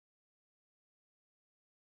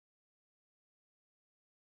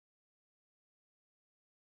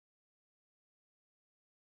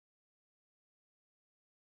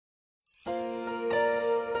From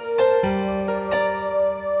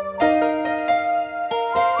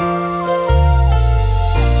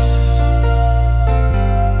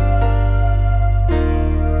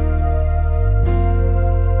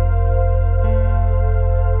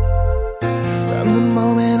the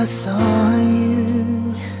moment I saw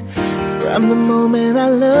you, from the moment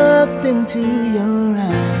I looked into your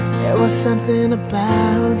eyes, there was something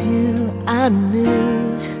about you I knew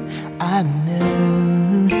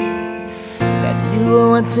that you were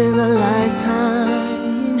once in a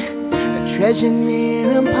lifetime, a treasure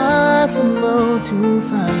near impossible to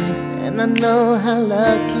find. And I know how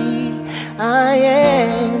lucky I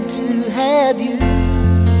am to have you,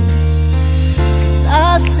 'cause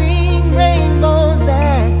I've seen rainbows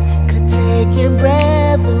that could take your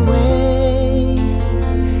breath away,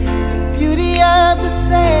 the beauty of the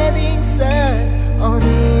setting sun on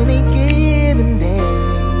any given day.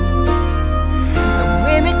 And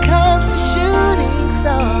when it comes to shooting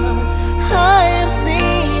stars, I have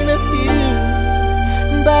seen a few,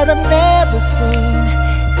 but I've never seen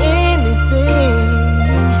anything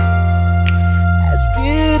as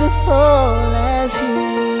beautiful as you.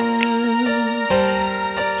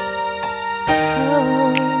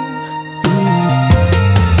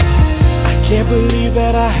 I can't believe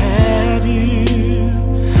that I have you.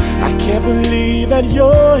 I can't believe that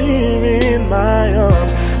you're here in my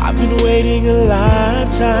arms. I've been waiting a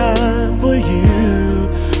lifetime for you,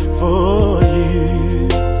 for you.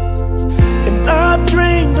 And I've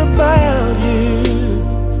dreamed about you,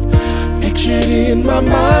 pictured in my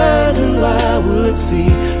mind who I would see,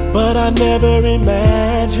 but I never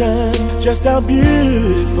imagined just how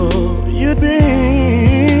beautiful you'd be.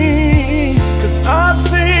 'Cause I've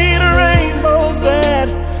seen rainbows that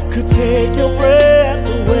could take your breath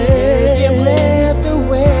away,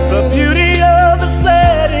 the beauty of the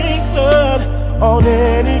setting sun on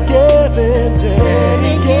any given day.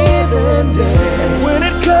 And when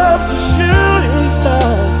it comes to shooting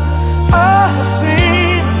stars, I have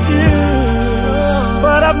seen you,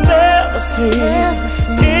 but I've never seen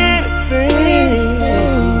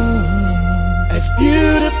anything as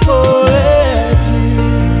beautiful as you.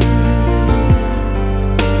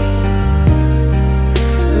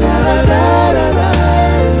 La la la la la.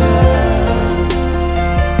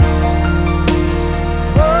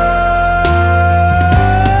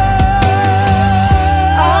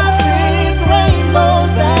 I've seen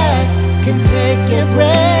rainbows that can take your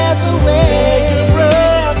breath